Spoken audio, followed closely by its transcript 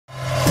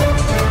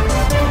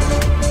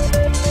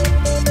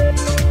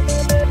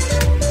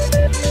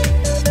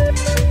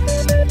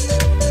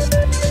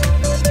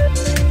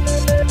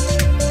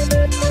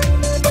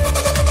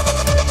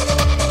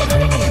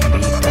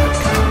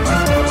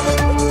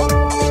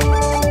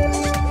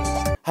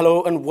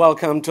Hello and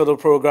welcome to the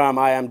program.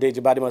 I am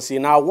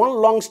Deji. Now, one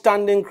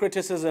long-standing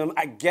criticism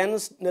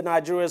against the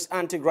Nigeria's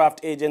anti-graft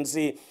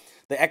agency,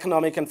 the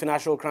Economic and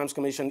Financial Crimes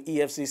Commission,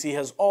 EFCC,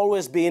 has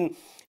always been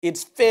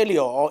its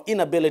failure or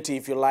inability,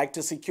 if you like,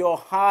 to secure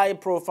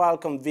high-profile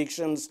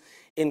convictions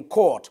in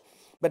court.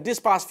 But this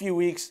past few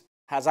weeks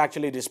has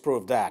actually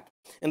disproved that.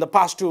 In the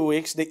past 2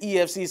 weeks, the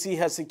EFCC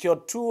has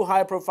secured 2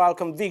 high-profile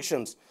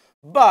convictions,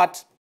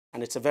 but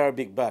and it's a very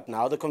big but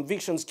now, the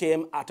convictions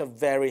came at a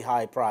very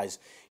high price.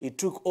 It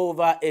took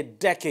over a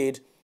decade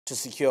to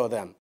secure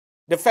them.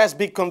 The first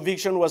big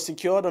conviction was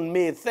secured on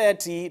May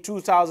 30,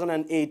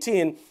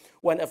 2018,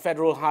 when a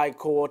federal high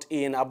court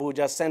in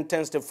Abuja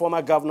sentenced the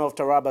former governor of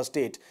Taraba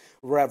State,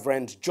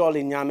 Reverend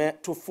Jolly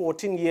Nyame, to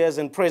 14 years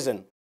in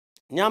prison.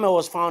 Nyame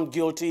was found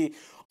guilty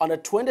on a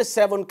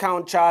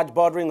 27-count charge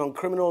bordering on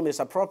criminal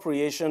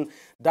misappropriation,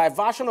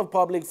 diversion of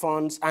public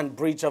funds, and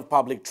breach of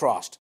public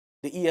trust.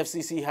 The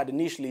EFCC had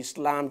initially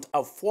slammed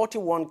a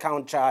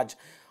 41-count charge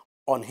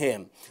on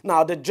him.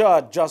 Now, the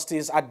judge,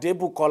 Justice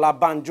Adebukola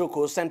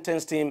Banjoko,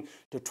 sentenced him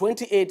to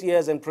 28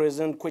 years in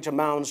prison, which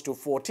amounts to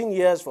 14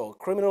 years for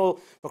criminal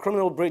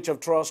breach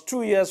of trust,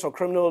 2 years for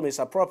criminal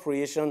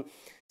misappropriation,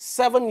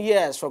 7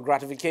 years for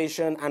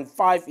gratification, and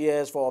 5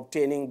 years for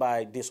obtaining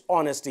by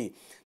dishonesty.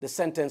 The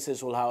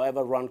sentences will,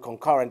 however, run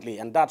concurrently,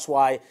 and that's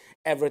why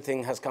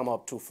everything has come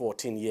up to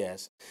 14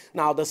 years.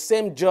 Now, the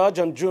same judge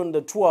on June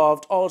the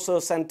 12th also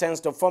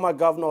sentenced the former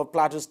governor of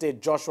Plateau State,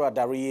 Joshua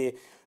Dariye,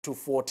 to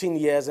 14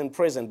 years in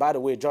prison. By the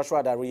way,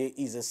 Joshua Dariye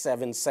is a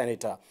 7th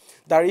senator.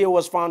 Dariye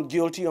was found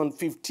guilty on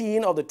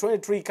 15 of the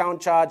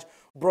 23-count charge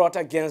brought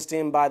against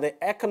him by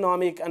the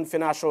Economic and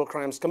Financial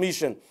Crimes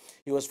Commission.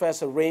 He was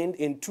first arraigned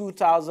in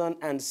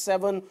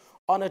 2007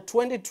 on a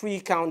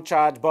 23-count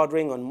charge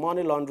bordering on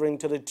money laundering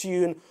to the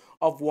tune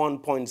of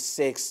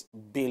 1.6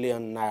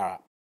 billion naira.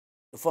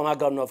 The former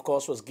governor, of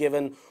course, was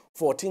given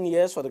 14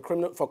 years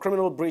for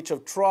criminal breach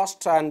of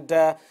trust and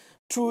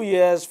 2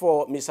 years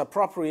for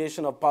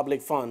misappropriation of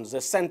public funds.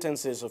 The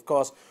sentences, of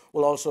course,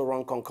 will also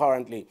run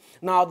concurrently.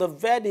 Now, the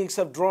verdicts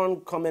have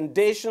drawn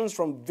commendations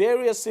from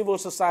various civil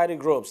society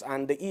groups,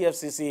 and the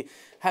EFCC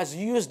has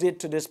used it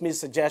to dismiss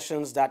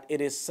suggestions that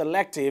it is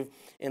selective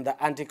in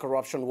the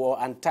anti-corruption war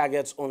and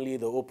targets only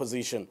the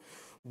opposition.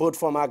 Both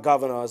former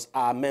governors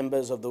are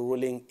members of the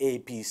ruling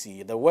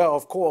APC. They were,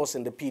 of course,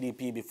 in the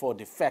PDP before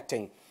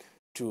defecting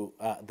to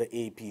the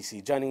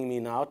APC. Joining me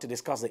now to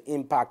discuss the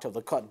impact of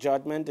the court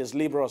judgment is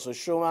Libros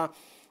Oshoma,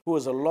 who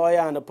is a lawyer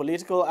and a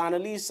political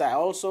analyst. I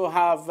also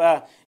have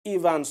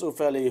Evans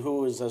Ufeli,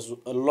 who is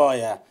a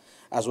lawyer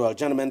as well.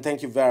 Gentlemen,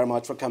 thank you very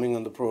much for coming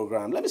on the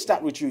program. Let me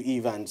start with you,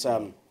 Evans.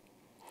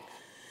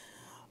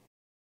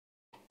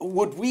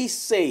 Would we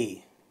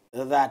say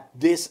that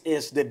this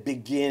is the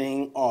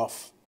beginning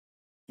of,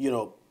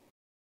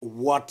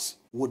 what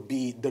would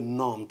be the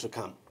norm to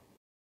come?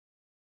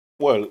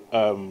 Well,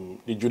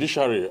 the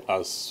judiciary,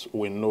 as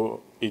we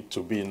know it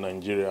to be in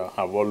Nigeria,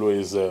 have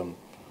always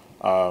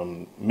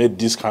made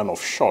this kind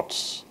of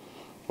shots,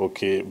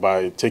 okay,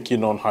 by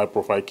taking on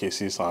high-profile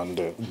cases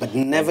and but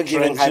never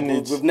giving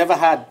we've never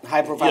had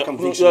high-profile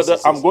convictions.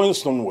 I'm going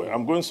somewhere.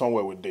 I'm going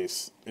somewhere with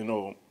this.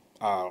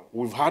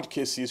 We've had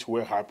cases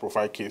where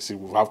high-profile cases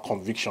we have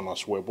conviction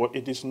as well, but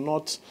it is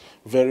not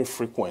very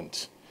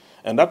frequent,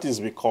 and that is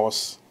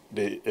because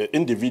the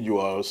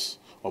individuals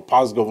or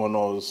past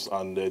governors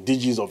and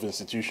DGs of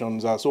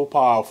institutions are so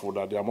powerful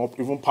that they are more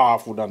even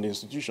powerful than the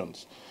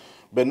institutions.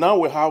 But now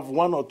we have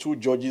 1 or 2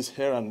 judges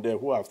here and there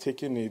who have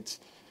taken it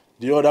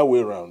the other way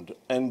around.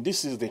 And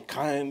this is the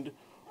kind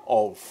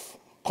of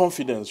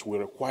confidence we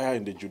require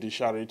in the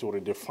judiciary to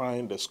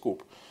redefine the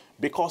scope.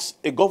 Because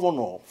a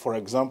governor, for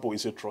example,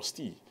 is a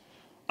trustee.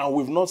 And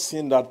we've not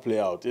seen that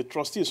play out. A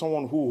trustee is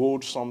someone who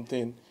holds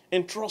something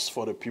in trust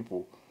for the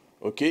people.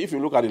 Okay, if you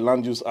look at the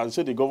land use, I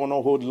say the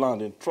governor holds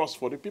land in trust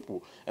for the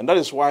people. And that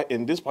is why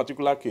in this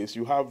particular case,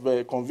 you have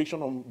a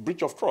conviction on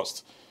breach of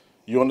trust.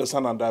 You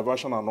understand, and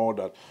diversion and all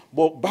that.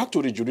 But back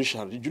to the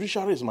judiciary. The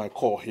judiciary is my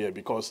core here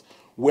because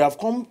we have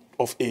come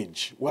of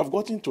age. We have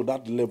gotten to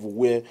that level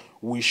where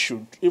we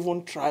should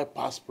even try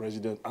past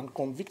presidents and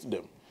convict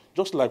them.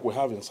 Just like we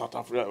have in South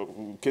Africa,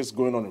 case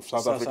going on in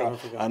South Africa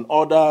and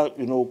other,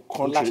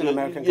 countries. Latin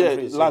American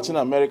countries. Latin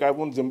America,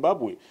 even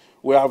Zimbabwe.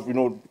 We have,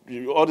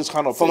 all this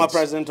kind of former things.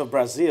 president of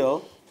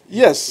Brazil.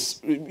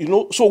 Yes,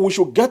 so we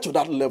should get to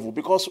that level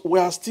because we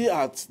are still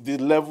at the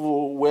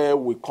level where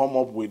we come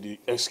up with the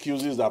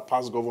excuses that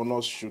past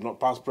governors should not,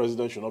 past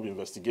presidents should not be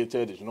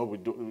investigated, they should not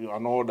be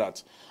and all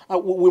that.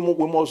 We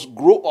must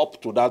grow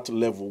up to that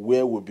level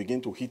where we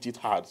begin to hit it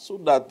hard so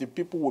that the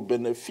people will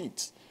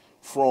benefit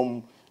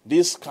from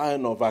this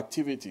kind of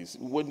activities.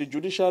 When the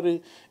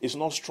judiciary is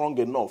not strong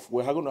enough,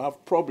 we're going to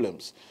have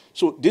problems.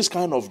 So this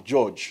kind of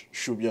judge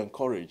should be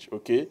encouraged,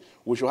 okay?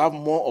 We should have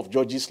more of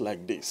judges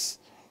like this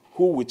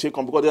who will take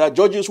on, because there are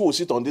judges who will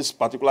sit on this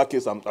particular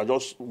case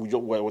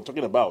we're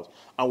talking about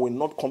and will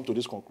not come to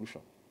this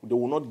conclusion. They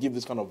will not give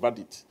this kind of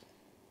verdict.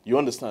 You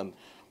understand?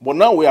 But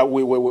now we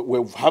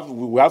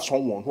have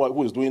someone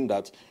who is doing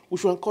that. We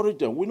should encourage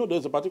them. We know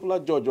there's a particular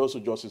judge also,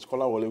 Justice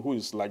Kolawole, who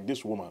is like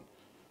this woman.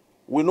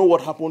 We know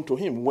what happened to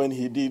him when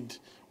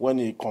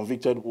he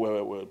convicted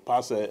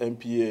past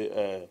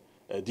MPA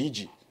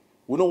Deji.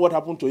 We know what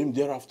happened to him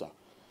thereafter.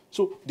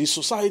 So the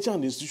society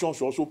and the institutions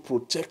should also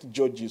protect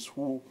judges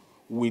who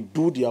will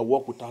do their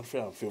work without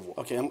fear and favor.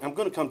 Okay, I'm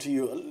going to come to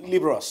you.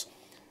 Libros,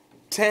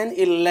 10,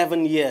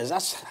 11 years,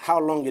 that's how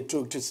long it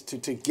took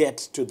to get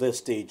to this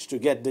stage, to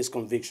get this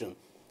conviction.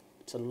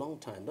 It's a long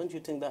time. Don't you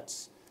think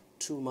that's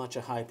too much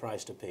a high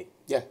price to pay?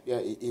 Yeah,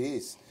 it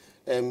is.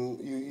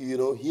 You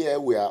know, here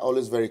we are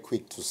always very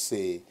quick to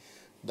say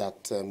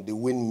that the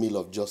windmill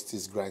of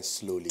justice grinds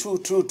slowly.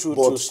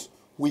 But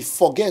we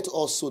forget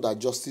also that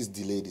justice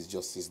delayed is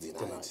justice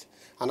denied.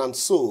 And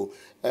so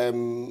a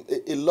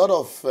lot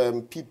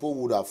of people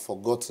would have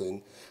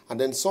forgotten. And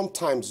then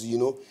sometimes, you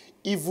know,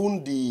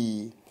 even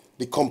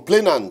the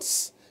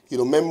complainants, you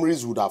know,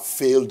 memories would have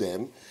failed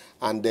them.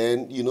 And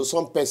then, you know,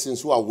 some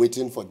persons who are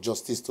waiting for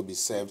justice to be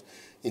served,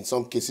 in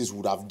some cases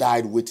would have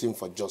died waiting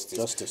for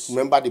justice.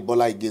 Remember the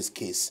Bola Ige's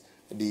case.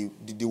 The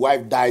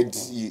wife died,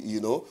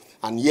 you know,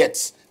 and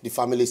yet the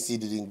family still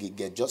didn't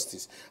get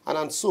justice.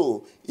 And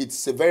so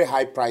it's a very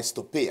high price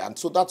to pay. And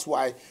so that's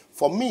why,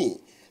 for me,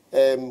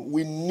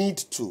 we need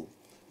to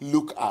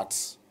look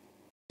at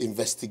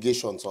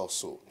investigations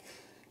also.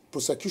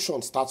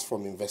 Prosecution starts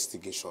from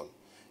investigation.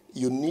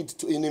 You need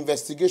to, in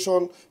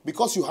investigation,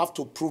 because you have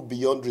to prove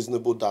beyond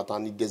reasonable doubt,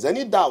 and if there's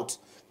any doubt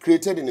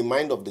created in the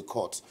mind of the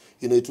court,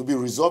 you know, it will be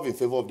resolved in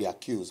favor of the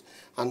accused.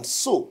 And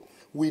so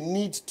we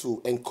need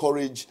to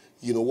encourage,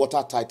 you know,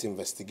 watertight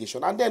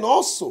investigation. And then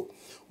also,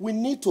 we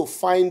need to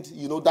find,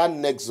 you know, that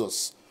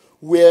nexus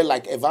where,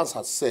 like Evans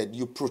has said,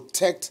 you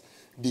protect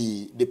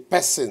the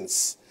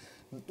persons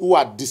who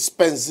are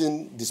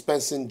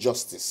dispensing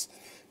justice.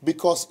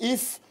 Because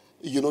if,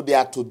 you know, they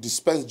are to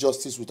dispense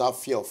justice without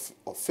fear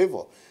of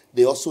favor,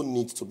 they also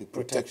need to be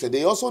protected.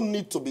 They also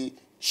need to be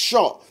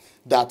sure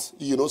that,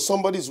 you know,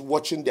 somebody is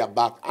watching their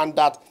back, and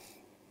that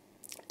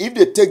if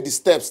they take the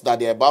steps that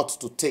they're about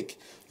to take,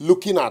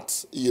 looking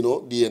at, you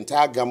know, the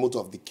entire gamut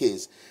of the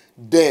case,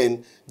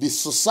 then the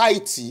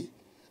society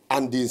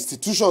and the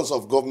institutions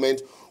of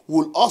government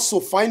will also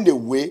find a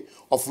way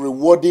of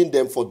rewarding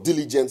them for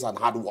diligence and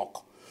hard work.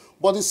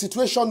 But the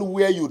situation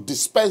where you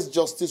dispense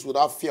justice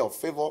without fear of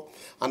favor,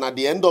 and at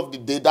the end of the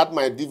day, that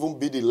might even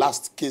be the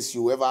last case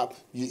you ever,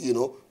 you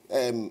know,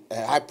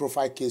 a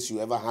high-profile case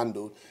you ever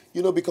handled,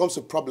 you know, becomes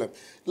a problem.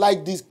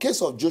 Like this case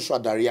of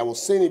Joshua Dariye, I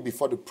was saying it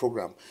before the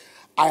program,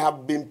 I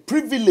have been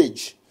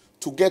privileged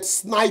to get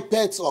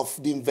snippets of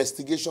the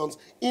investigations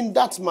in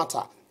that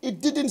matter.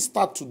 It didn't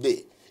start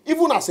today.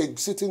 Even as a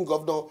sitting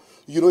governor,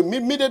 you know,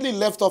 immediately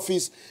left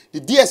office, the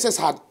DSS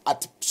had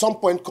at some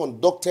point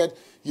conducted,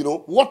 you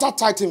know,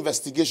 watertight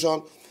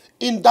investigation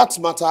in that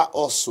matter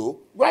also,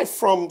 right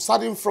from,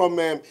 starting from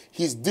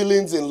his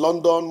dealings in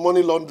London,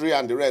 money laundering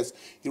and the rest.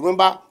 You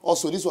remember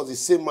also this was the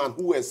same man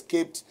who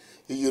escaped,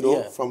 you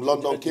know, from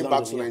London, came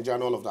back to Nigeria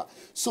and all of that.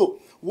 So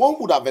one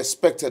would have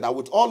expected that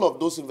with all of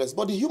those investments,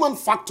 but the human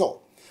factor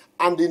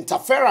and the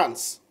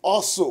interference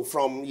also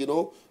from, you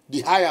know,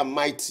 the high and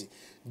mighty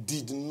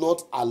did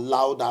not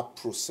allow that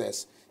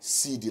process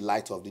see the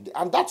light of the day.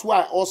 And that's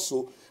why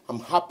also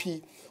I'm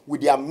happy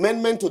with the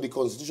amendment to the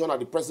Constitution that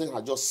the President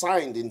has just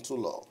signed into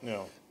law,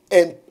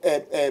 and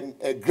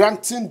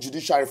granting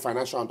judiciary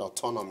financial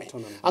autonomy.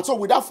 And so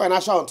with that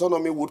financial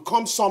autonomy would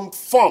come some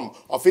form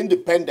of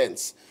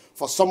independence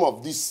for some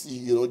of these,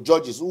 you know,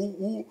 judges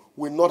who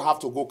will not have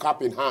to go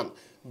cap in hand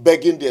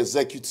begging the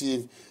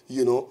executive,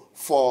 you know,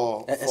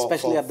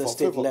 especially at the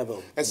state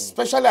level.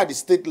 Especially at the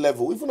state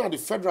level, even at the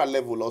federal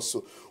level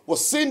also. We're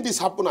seeing this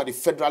happen at the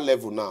federal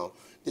level now.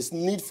 There's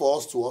need for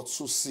us to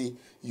also see,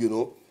 you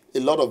know, a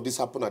lot of this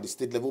happen at the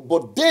state level.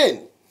 But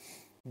then,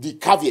 the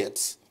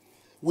caveat,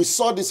 we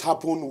saw this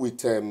happen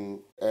with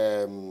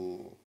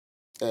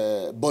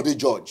Body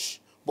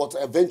Judge. But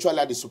eventually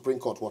at the Supreme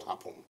Court, what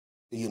happened?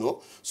 You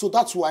know? So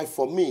that's why,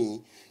 for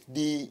me,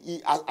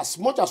 as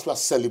much as we are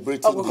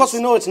celebrating because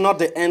we know it's not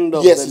the end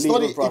of the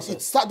legal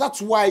process.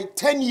 That's why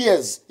 10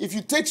 years, if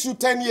it takes you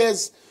 10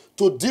 years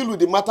to deal with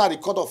the matter at the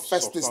court of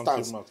first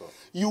instance, and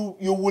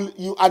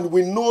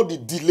we know the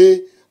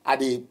delay at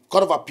the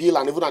Court of Appeal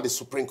and even at the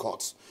Supreme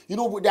Court. You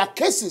know, there are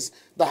cases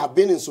that have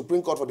been in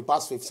Supreme Court for the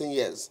past 15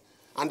 years,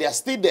 and they are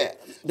still there.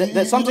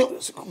 There's something,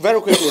 very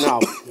quickly now,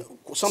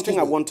 something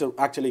I want to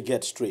actually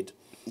get straight.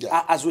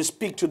 Yeah. As we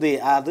speak today,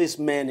 are these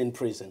men in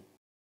prison?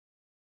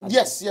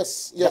 Yes.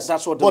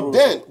 That's what the rules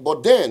are.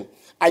 But then,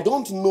 I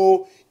don't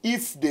know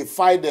if they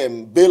filed a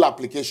bail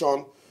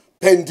application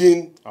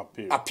pending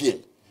appeal.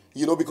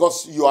 You know,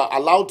 because you are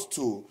allowed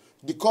to,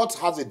 the court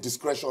has a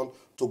discretion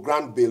to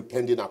grant bail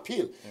pending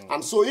appeal.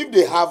 And so if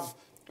they have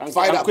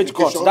filed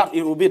application...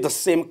 it will be the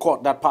same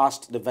court that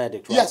passed the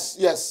verdict, right?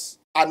 Yes.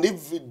 And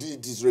if it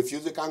is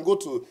refused, they can go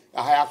to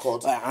a higher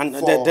court. And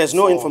there's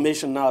no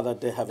information now that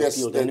they have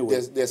appealed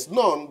anyway. There's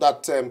none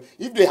that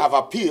if they have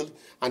appealed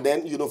and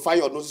then, you know, file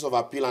your notice of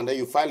appeal and then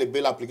you file a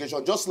bail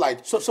application, just like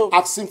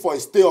asking for a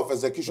stay of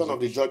execution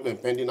of the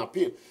judgment pending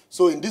appeal.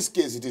 So in this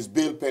case, it is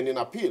bail pending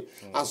appeal.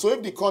 And so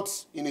if the court,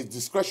 in its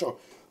discretion,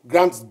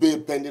 grants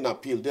bail pending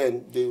appeal,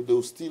 then they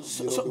will still.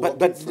 But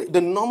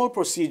the normal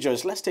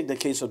procedures. Let's take the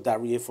case of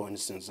Dariye, for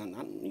instance,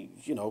 and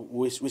you know,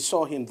 we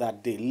saw him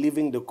that day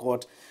leaving the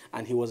court,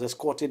 and he was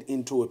escorted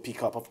into a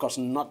pickup. Of course,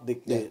 not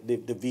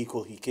the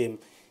vehicle he came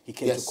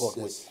to court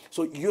with.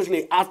 So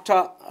usually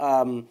after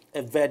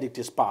a verdict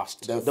is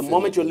passed, the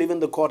moment you're leaving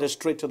the court is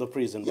straight to the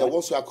prison. Yeah, right?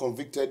 Once you are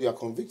convicted, you are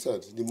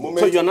convicted. The moment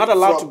so you're not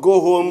allowed to go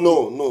home?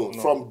 No.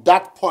 From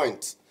that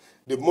point,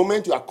 the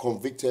moment you are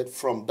convicted,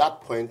 from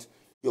that point,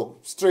 you're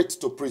straight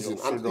to prison.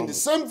 And in the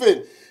same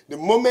vein, the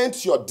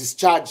moment you're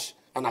discharged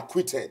and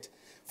acquitted,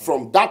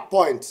 from that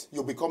point,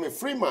 you become a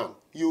free man.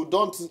 You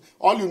don't,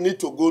 all you need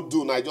to go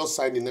do now is just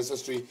sign the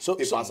necessary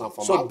papers and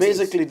formalities. So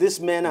basically, these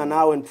men are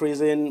now in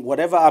prison.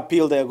 Whatever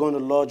appeal they're going to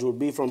lodge will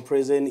be from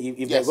prison.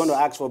 If they're going to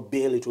ask for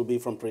bail, it will be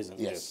from prison.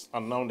 Yes.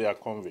 And now they are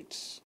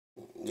convicts.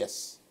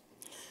 Yes.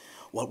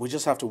 Well, we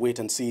just have to wait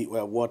and see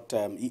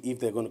if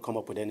they're going to come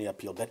up with any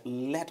appeal. But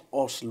let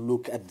us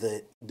look at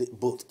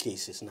both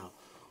cases now.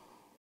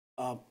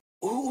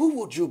 Who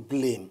would you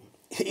blame?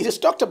 It is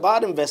talked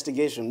about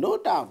investigation. No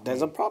doubt,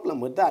 there's a problem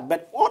with that.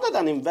 But other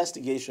than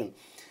investigation,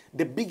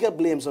 the bigger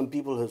blame some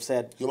people have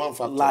said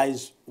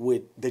lies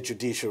with the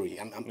judiciary.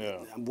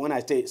 When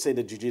I say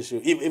the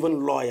judiciary,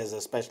 even lawyers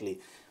especially,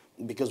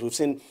 because we've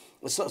seen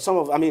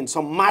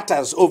some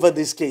matters over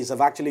this case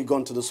have actually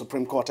gone to the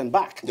Supreme Court and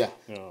back. Yeah.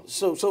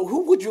 So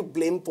who would you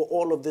blame for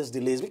all of these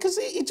delays? Because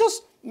it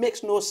just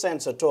makes no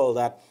sense at all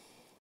that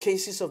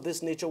cases of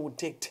this nature would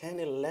take 10,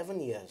 11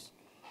 years.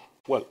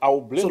 Well, I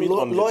will blame it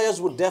on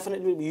lawyers would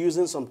definitely be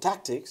using some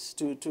tactics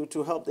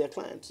to help their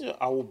clients. Yeah,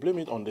 I will blame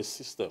it on the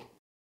system.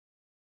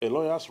 A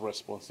lawyer's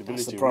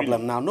responsibility. That's the problem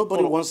really. Now.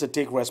 Nobody wants to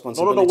take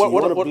responsibility.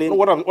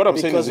 What I'm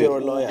saying is you're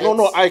a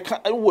lawyer. I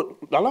can't.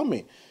 Allow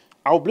me.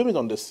 I will blame it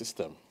on the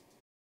system,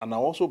 and I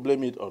also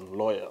blame it on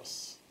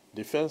lawyers,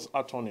 defense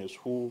attorneys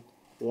who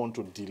want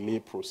to delay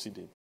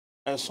proceeding,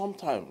 and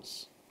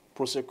sometimes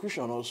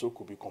prosecution also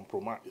could be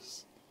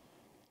compromised,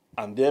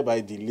 and thereby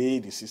delay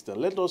the system.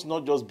 Let us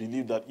not just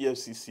believe that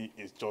EFCC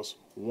is just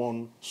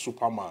one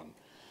Superman.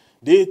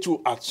 They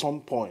too, at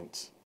some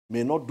point,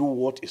 may not do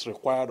what is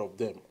required of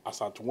them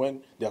as at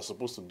when they are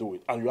supposed to do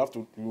it. And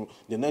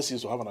the next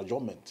is to have an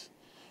adjournment.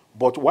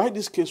 But while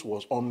this case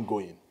was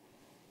ongoing,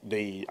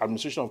 the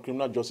Administration of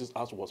Criminal Justice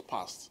Act was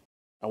passed.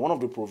 And one of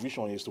the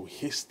provisions is to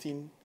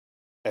hasten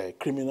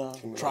criminal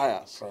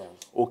trials.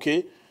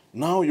 Okay?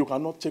 Now you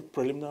cannot take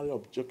preliminary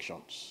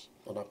objections.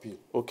 On appeal.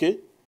 Okay?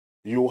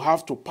 You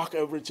have to pack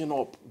everything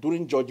up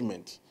during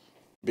judgment.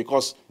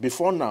 Because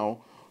before now,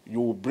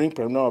 you bring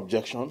preliminary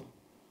objection.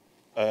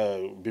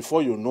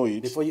 Before you know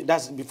it,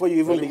 before you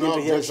even begin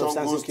to hear the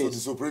substantive case, to the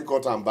Supreme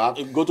Court and back.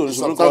 Go to the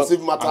Supreme Court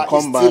matter and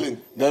come back.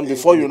 Then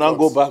before you now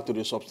go back to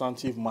the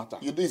substantive matter.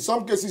 In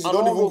some cases, you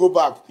don't even go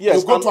back.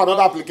 Yes, you go to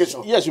another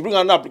application. Yes, you bring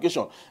another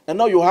application, and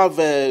now you have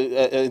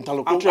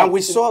interlocutory. And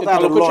we saw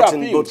that a lot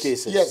in both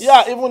cases. Yes.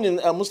 Yeah, even in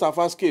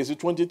Mustafa's case, it's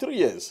 23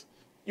 years.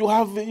 You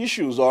have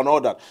issues on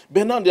all that.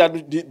 But now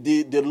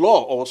the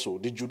law also,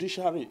 the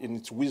judiciary in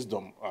its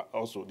wisdom,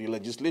 also the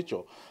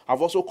legislature,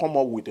 have also come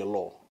up with a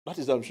law. That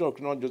is the Administration of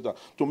Criminal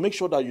Justice, to make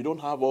sure that you don't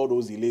have all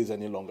those delays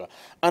any longer.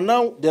 And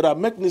now there are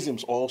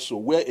mechanisms also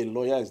where a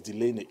lawyer is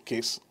delaying a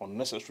case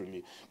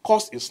unnecessarily,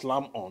 cause a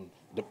slam on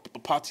the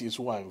parties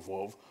who are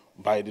involved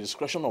by the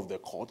discretion of the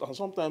court. And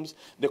sometimes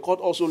the court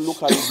also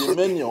look at the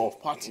menu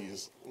of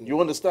parties.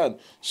 You understand?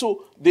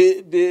 So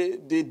the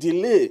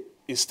delay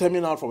is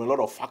stemming out from a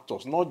lot of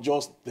factors, not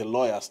just the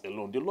lawyers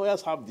alone. The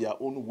lawyers have their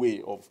own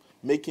way of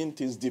making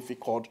things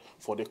difficult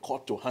for the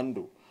court to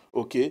handle.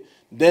 Okay,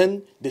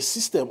 then the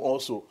system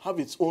also have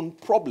its own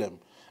problem.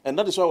 And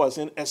that is why we're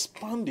saying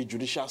expand the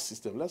judicial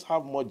system. Let's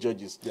have more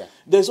judges. Yeah.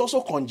 There's also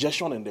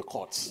congestion in the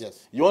courts.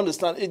 Yes. You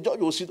understand? A judge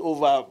will sit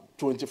over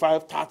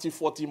 25, 30,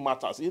 40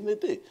 matters in a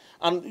day.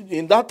 And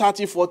in that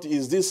 30, 40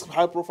 is this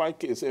high-profile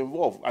case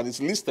involved, and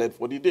it's listed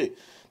for the day.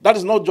 That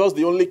is not just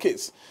the only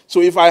case.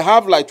 So if I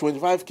have like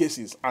 25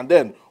 cases, and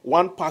then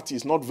one party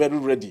is not very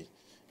ready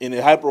in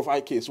a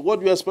high-profile case, what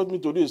do you expect me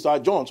to do is to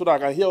adjourn so that I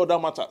can hear other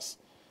matters?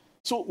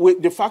 So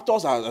the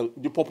factors are,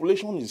 the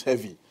population is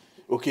heavy,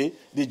 okay?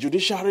 The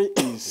judiciary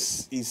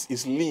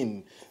is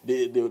lean.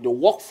 The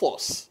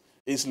workforce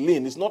is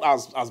lean. It's not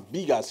as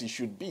big as it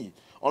should be,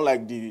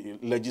 unlike the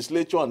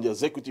legislature and the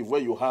executive where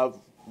you have,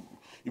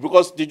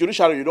 because the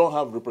judiciary, you don't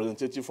have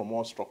representatives from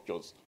all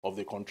structures of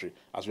the country,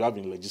 as you have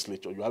in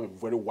legislature. You have a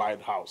very wide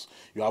house.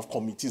 You have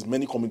committees,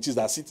 many committees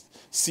that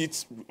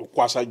sit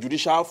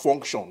quasi-judicial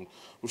function,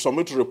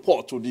 submit to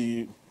report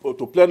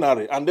to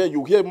plenary, and then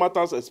you hear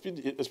matters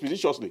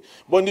expeditiously.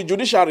 But in the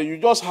judiciary, you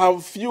just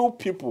have few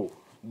people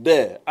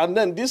there, and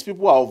then these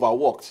people are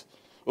overworked.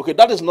 Okay,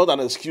 that is not an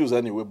excuse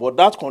anyway, but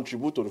that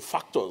contributes to the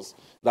factors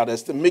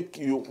that make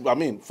you, I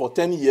mean, for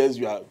 10 years,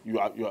 your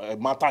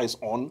matter is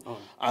on,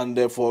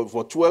 and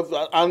for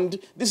 12, and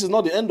this is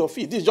not the end of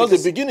it. This is just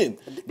the beginning,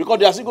 because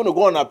they are still going to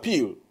go on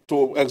appeal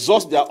to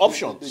exhaust their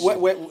options.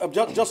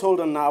 Just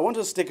hold on now. I want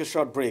us to take a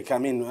short break. I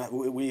mean,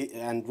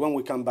 and when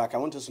we come back, I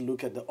want us to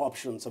look at the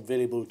options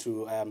available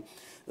to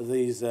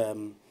these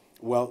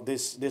Well,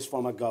 this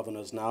former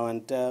governors now,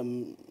 and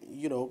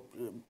you know,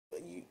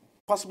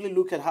 possibly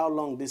look at how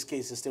long this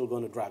case is still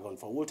going to drag on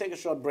for. We'll take a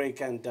short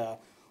break and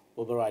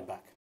we'll be right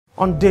back.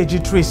 On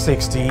Deji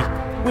 360,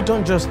 we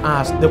don't just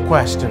ask the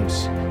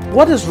questions.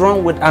 What is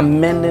wrong with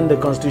amending the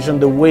Constitution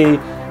the way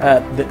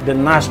the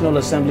National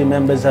Assembly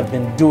members have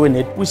been doing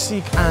it? We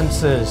seek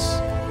answers.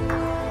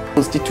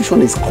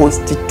 Constitution is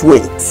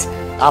constituent.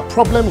 Our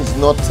problem is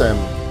not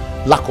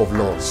lack of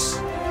laws.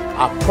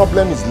 Our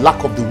problem is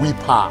lack of the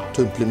willpower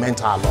to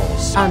implement our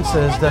laws.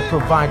 Answers that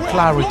provide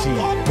clarity.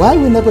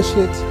 While we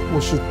negotiate, we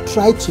should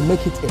try to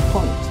make it a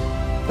point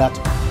that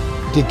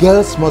the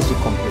girls must be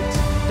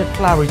complete. The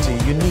clarity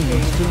you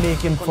need to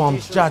make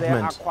informed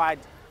judgment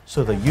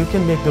so that you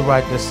can make the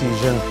right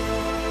decision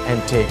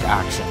and take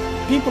action.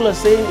 People are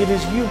saying it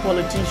is you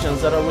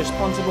politicians that are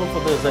responsible for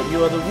this, that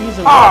you are the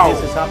reason why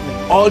this is happening.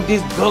 All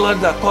these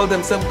dollars that call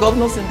themselves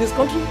governors in this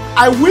country?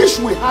 I wish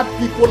we had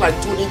people like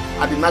Tony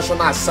at the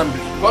National Assembly.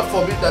 God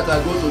forbid that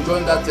I go to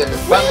join that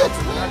panel.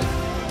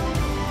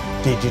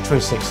 Deji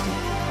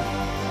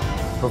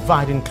 360,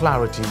 providing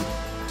clarity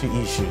to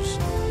issues.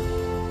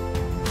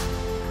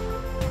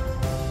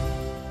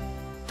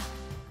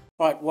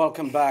 All right,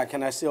 welcome back.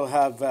 And I still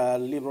have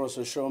Libros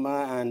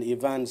Oshoma and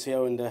Evans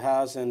here in the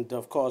house. And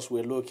of course,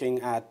 we're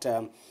looking at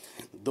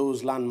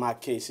those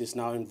landmark cases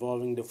now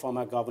involving the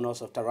former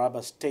governors of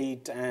Taraba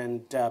State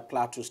and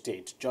Plateau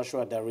State,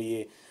 Joshua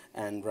Dariye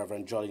and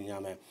Reverend Jolly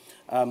Nyame.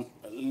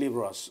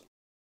 Libros,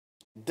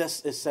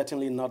 this is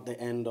certainly not the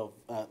end of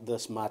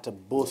this matter.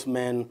 Both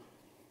men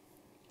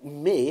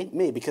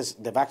may, because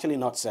they've actually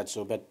not said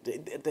so, but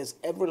there's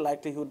every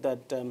likelihood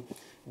that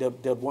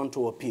they'd want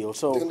to appeal.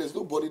 So there's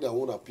nobody that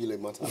won't appeal a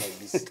matter like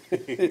this.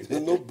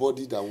 There's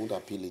nobody that won't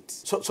appeal it.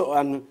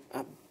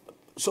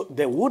 So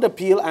they would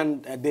appeal,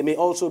 and they may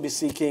also be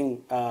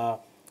seeking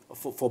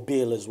for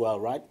bail as well,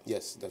 right?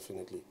 Yes,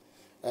 definitely.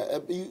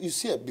 You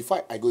see,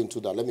 before I go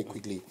into that, let me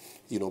quickly,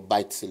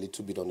 bite a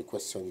little bit on the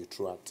question you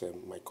threw at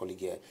my colleague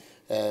here.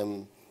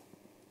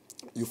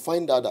 You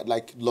find out that,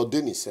 like Lord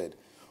Denny said,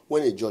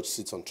 when a judge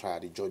sits on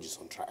trial, the judge is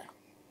on trial.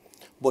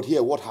 But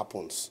here, what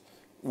happens?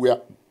 We're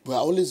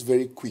always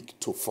very quick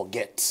to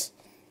forget.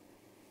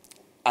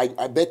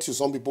 I bet you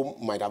some people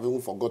might have even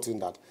forgotten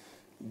that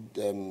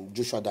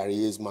Joshua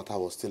Dariye's matter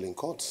was still in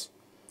court.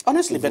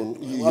 Honestly, even,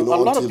 but a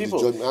lot of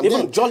people,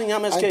 even Jolly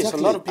Nyame's case, exactly,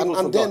 a lot of people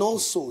forgot. And then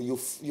also,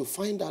 you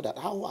find out that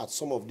how are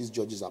some of these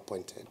judges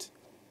appointed?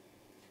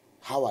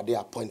 How are they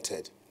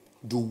appointed?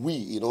 Do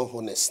we, in all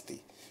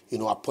honesty,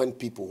 appoint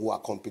people who are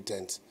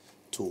competent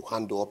to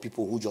handle, or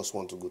people who just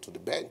want to go to the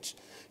bench?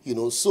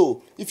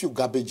 So if you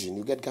garbage in,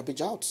 you get garbage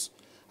out.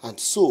 And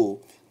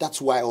so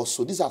that's why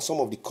also, these are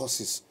some of the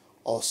causes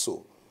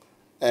also.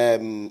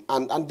 And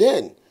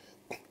then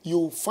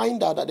you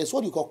find out that there's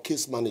what you call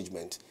case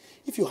management.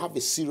 If you have a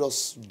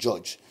serious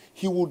judge,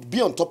 he would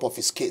be on top of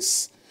his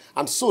case.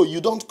 And so you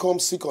don't come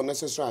seek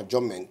unnecessary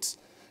adjournment,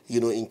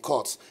 in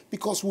court.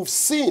 Because we've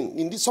seen,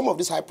 in some of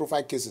these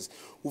high-profile cases,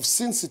 we've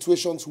seen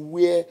situations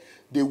where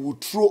they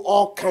would throw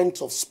all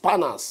kinds of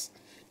spanners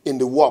in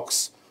the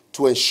works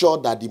to ensure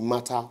that the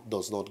matter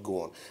does not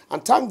go on.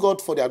 And thank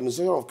God for the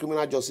Administration of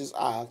Criminal Justice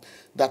Act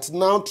that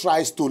now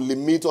tries to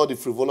limit all the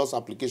frivolous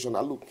application.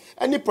 And look,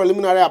 any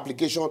preliminary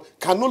application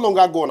can no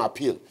longer go on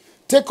appeal.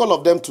 Take all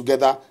of them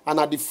together, and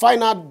at the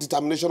final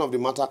determination of the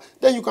matter,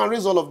 then you can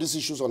raise all of these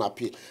issues on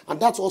appeal. And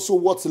that's also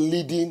what's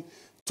leading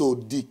to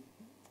the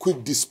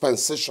quick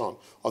dispensation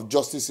of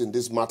justice in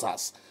these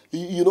matters.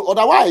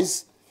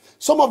 Otherwise,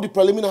 some of the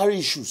preliminary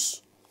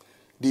issues,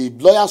 the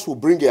lawyers will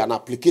bring an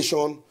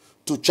application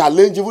to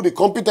challenge even the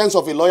competence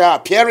of a lawyer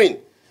appearing,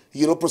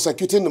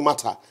 prosecuting the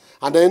matter.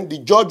 And then the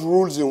judge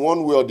rules in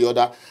one way or the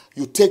other.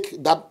 You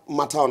take that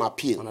matter on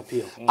appeal.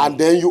 And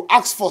then you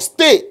ask for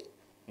stay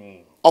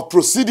of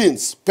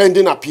proceedings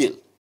pending appeal.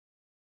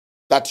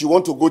 That you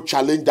want to go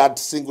challenge that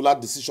singular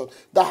decision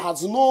that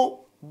has no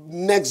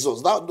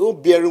nexus, no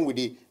bearing with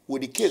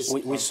the case.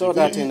 We saw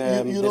that in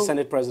the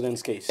Senate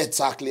President's case.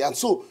 Exactly. And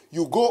so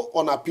you go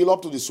on appeal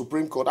up to the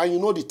Supreme Court, and you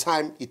know the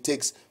time it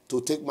takes to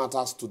take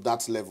matters to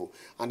that level.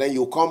 And then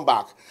you come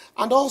back.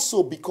 And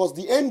also because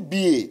the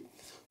NBA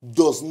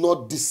does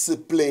not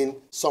discipline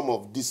some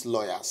of these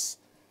lawyers.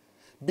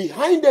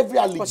 Behind every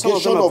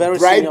allegation of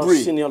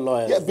bribery, senior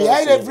lawyers,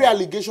 behind every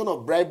allegation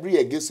of bribery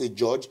against a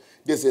judge,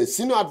 there's a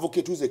senior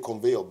advocate who's a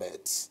conveyor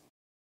belt.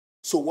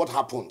 So what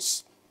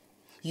happens?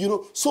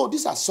 So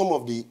these are some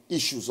of the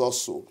issues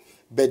also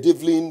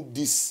bedeviling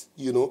this,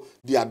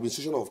 the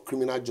administration of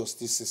criminal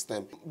justice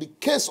system. The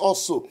case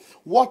also,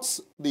 what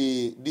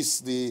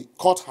the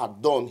court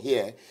had done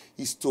here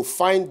is to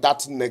find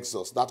that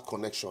nexus, that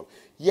connection.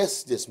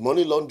 Yes, there's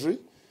money laundering,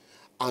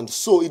 and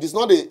so it is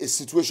not a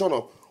situation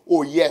of,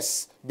 oh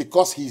yes,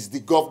 because he's the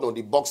governor,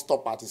 the buck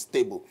stop at his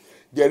table.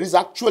 There is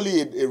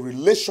actually a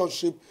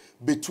relationship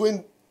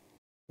between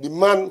the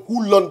man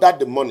who laundered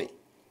the money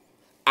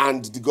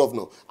and the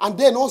governor. And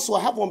then also,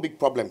 I have one big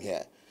problem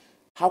here.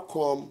 How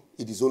come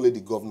it is only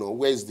the governor?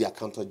 Where is the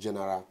accountant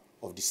general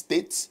of the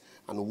state?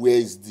 And where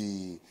is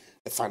the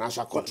a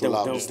financial controller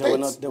of the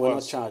state. They were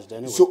not charged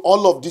anyway. So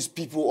all of these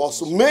people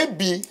also,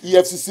 maybe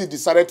EFCC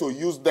decided to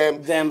use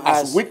them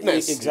as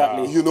witness.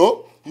 Exactly. You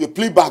know, you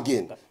plea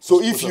bargain.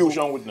 So if you,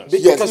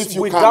 because if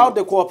you without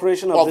the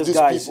cooperation of these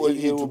guys, people,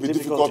 it will be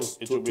difficult.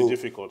 It will be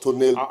difficult. To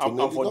nail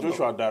for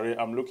Joshua Dariye,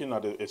 I'm looking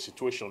at a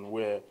situation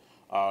where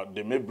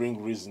they may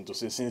bring reason to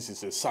say, since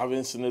he's a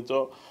serving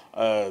senator,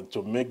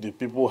 to make the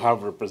people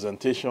have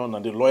representation,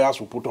 and the lawyers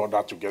will put all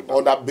that together.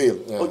 On that bail.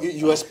 Yeah.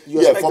 You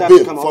expect for that bail,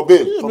 to come for up?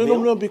 bail. Yeah,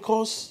 no,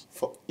 because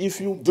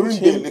if you during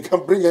bail, they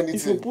can bring anything.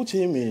 If you put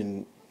him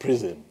in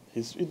prison, are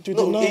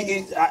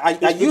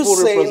you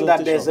saying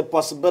that there's a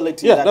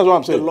possibility that that's what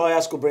I'm saying. The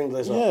lawyers could bring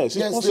this up?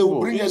 Yes, they will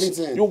bring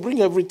anything. You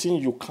bring everything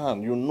you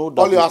can. You know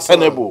that it's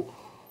tenable.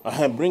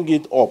 And bring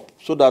it up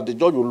so that the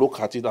judge will look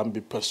at it and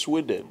be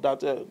persuaded that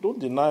don't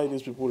deny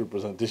these people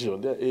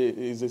representation.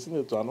 He's a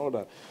senator and all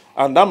that.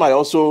 And that might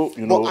also,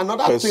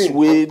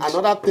 persuade.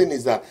 Another thing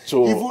is that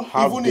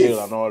even bail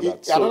and all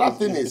that. Another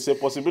thing is, it's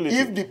a possibility.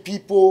 If the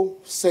people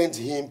sent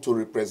him to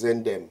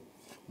represent them,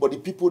 but the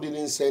people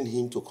didn't send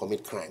him to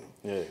commit crime.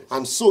 Yes.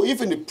 And so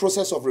if in the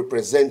process of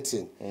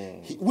representing,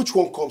 which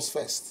one comes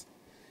first?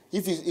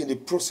 If he's in the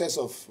process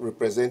of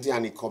representing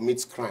and he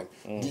commits crime,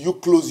 do you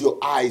close your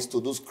eyes to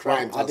those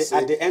crimes? At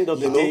the end of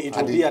the day, it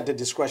will be at the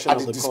discretion of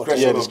the court.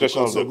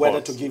 Discretion of the court.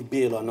 Whether to give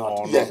bail or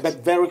not. Yes.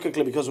 But very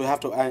quickly, because we have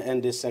to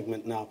end this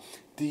segment now,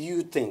 do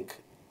you think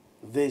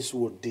this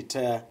would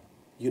deter,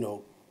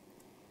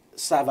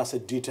 serve as a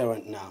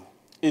deterrent now?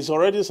 It's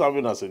already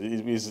serving as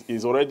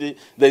it's already,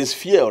 there's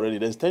fear already,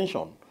 there's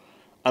tension.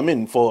 I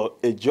mean, for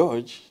a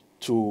judge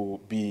to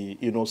be,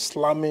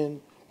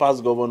 slamming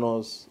past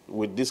governors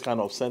with this kind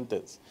of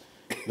sentence,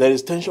 there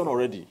is tension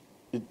already.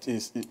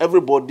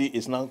 Everybody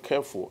is now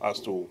careful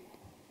as to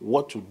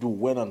what to do,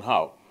 when and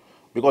how.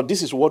 Because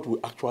this is what we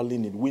actually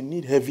need. We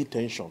need heavy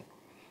tension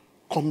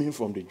coming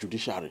from the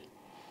judiciary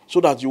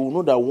so that you will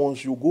know that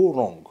once you go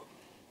wrong,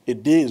 a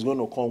day is going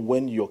to come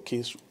when your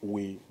case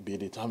will be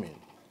determined.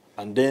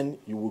 And then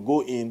you will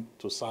go in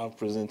to serve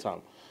prison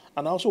time.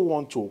 And I also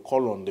want to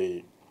call on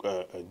the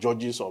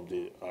judges of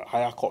the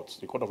higher courts,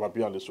 the Court of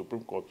Appeal and the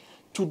Supreme Court,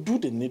 to do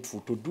the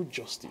needful, to do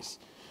justice.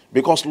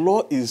 Because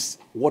law is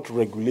what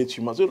regulates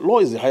human. So law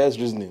is the highest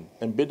reasoning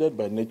embedded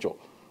by nature,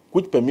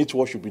 which permits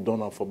what should be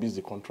done and forbids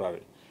the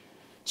contrary.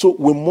 So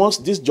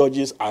these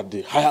judges at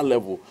the higher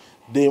level,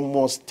 they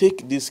must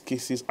take these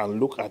cases and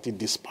look at it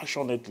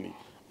dispassionately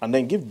and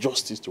then give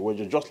justice to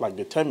it, just like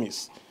the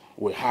Themis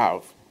will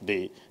have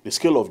the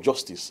scale of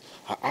justice.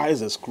 Her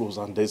eyes is closed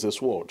and there's a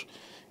sword.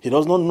 He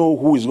does not know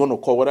who he's going to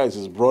call, whether it's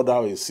his brother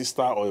or his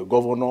sister or a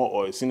governor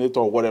or a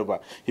senator or whatever.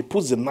 He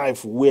puts the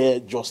knife where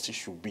justice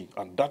should be,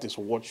 and that is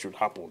what should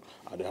happen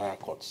at the higher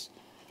courts.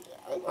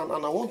 And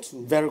I want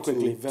to very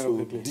quickly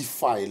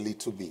defy a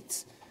little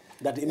bit.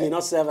 That it may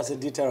not serve as a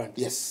deterrent.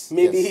 Yes.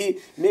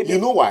 Maybe. You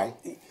know why?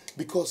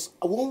 Because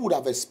one would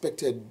have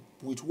expected,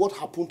 with what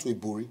happened to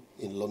Iburi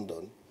in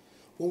London,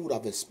 one would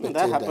have expected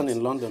that happened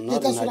in London, not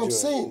in that's Nigeria. What I'm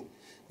saying.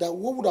 That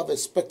one would have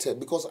expected,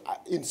 because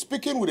in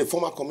speaking with a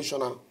former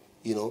commissioner,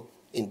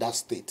 in that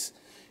state,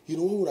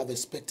 one would have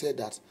expected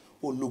that,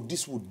 oh, look,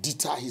 this would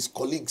deter his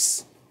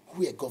colleagues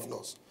who were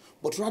governors.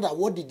 But rather,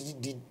 what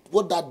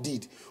that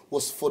did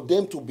was for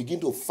them to begin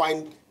to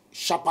find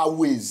sharper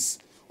ways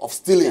of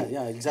stealing.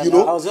 Yeah, exactly.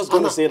 I was just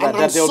going to say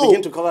that they'll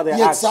begin to cover their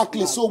acts.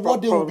 Exactly. So what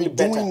they will be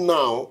doing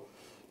now,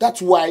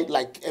 that's why,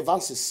 like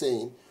Evans is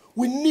saying,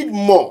 we need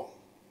more.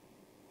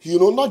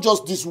 Not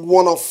just this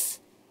one-off.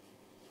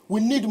 We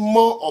need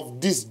more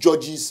of these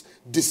judges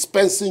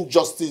dispensing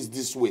justice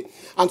this way.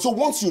 And so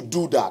once you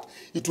do that,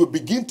 it will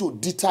begin to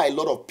deter a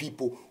lot of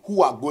people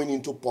who are going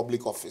into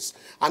public office.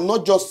 And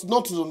not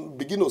to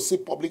begin to see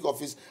public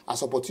office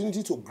as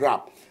opportunity to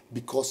grab,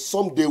 because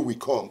someday will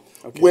come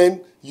when,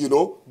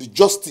 the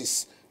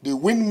justice, the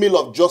windmill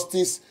of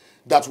justice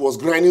that was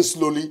grinding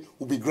slowly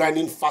will be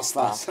grinding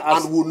faster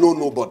and will know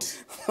nobody.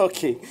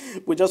 Okay,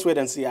 we'll just wait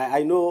and see.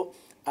 I know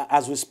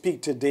as we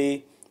speak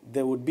today,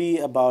 there would be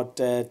about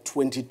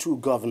 22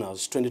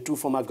 governors, 22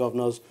 former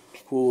governors,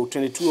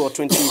 22 or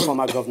 20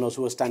 former governors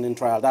who are standing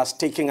trial. That's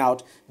taking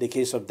out the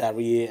case of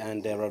Dariye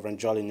and Reverend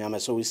Jolly Nyame.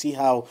 So we see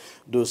how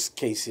those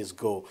cases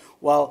go.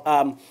 Well,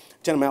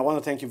 gentlemen, I want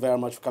to thank you very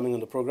much for coming on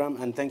the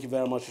program, and thank you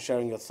very much for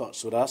sharing your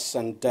thoughts with us.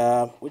 And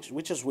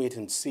we just wait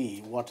and see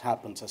what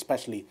happens,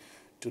 especially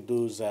to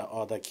those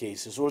other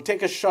cases. We'll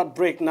take a short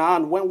break now,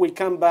 and when we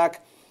come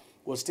back,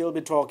 we'll still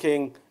be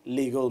talking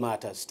legal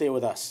matters. Stay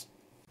with us.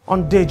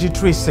 On Deji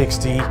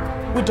 360,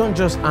 we don't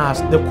just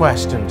ask the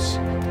questions.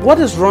 What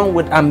is wrong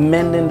with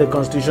amending the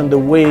Constitution the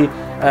way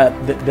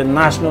the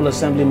National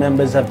Assembly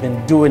members have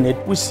been doing it?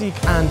 We seek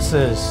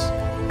answers.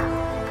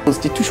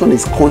 Constitution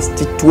is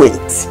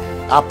constituent.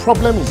 Our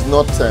problem is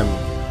not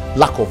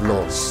lack of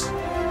laws.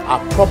 Our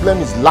problem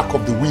is lack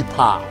of the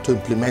willpower to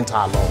implement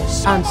our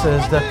laws.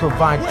 Answers that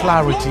provide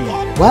clarity.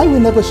 While we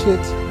negotiate,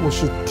 we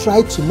should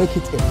try to make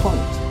it a point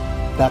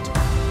that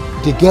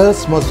the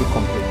girls must be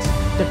complete.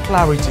 The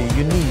clarity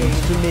you need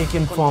to make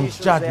informed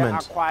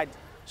judgment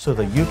so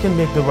that you can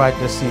make the right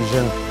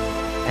decision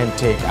and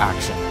take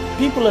action.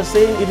 people are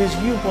saying it is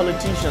you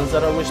politicians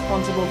that are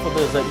responsible for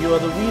this, that you are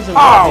the reason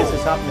why this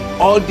is happening.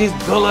 All these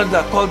dullards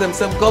that call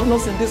themselves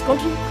governors in this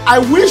country. I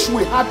wish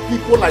we had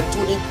people like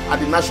Tony at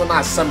the National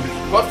Assembly.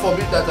 God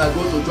forbid that I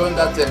go to join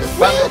that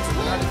panel.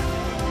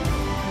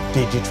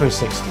 Deji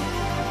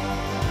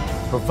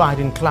 360,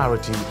 providing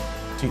clarity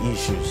to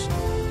issues.